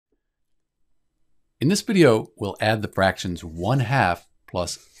In this video, we'll add the fractions 1/2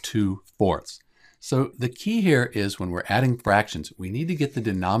 plus 2/4. So the key here is when we're adding fractions, we need to get the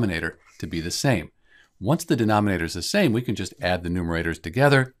denominator to be the same. Once the denominator is the same, we can just add the numerators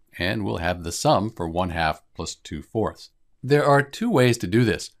together and we'll have the sum for 1/2 plus 2/4. There are two ways to do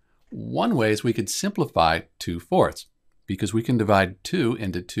this. One way is we could simplify 2/4 because we can divide 2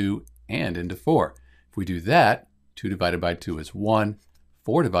 into 2 and into 4. If we do that, 2 divided by 2 is 1,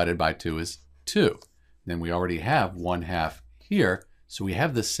 4 divided by 2 is 2. Then we already have 1/2 here, so we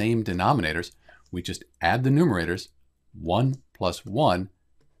have the same denominators. We just add the numerators, 1 plus 1,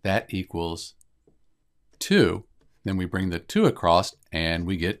 that equals 2. Then we bring the 2 across and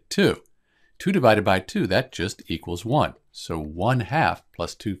we get 2. 2 divided by 2, that just equals 1. So 1/2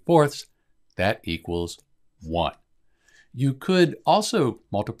 plus 2/4, that equals 1. You could also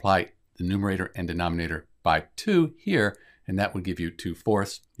multiply the numerator and denominator by 2 here, and that would give you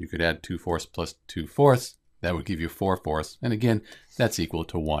 2/4. You could add 2/4 plus 2/4. That would give you 4/4. And again, that's equal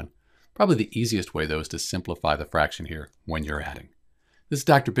to 1. Probably the easiest way, though, is to simplify the fraction here when you're adding. This is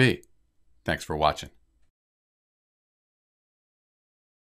Dr. B. Thanks for watching.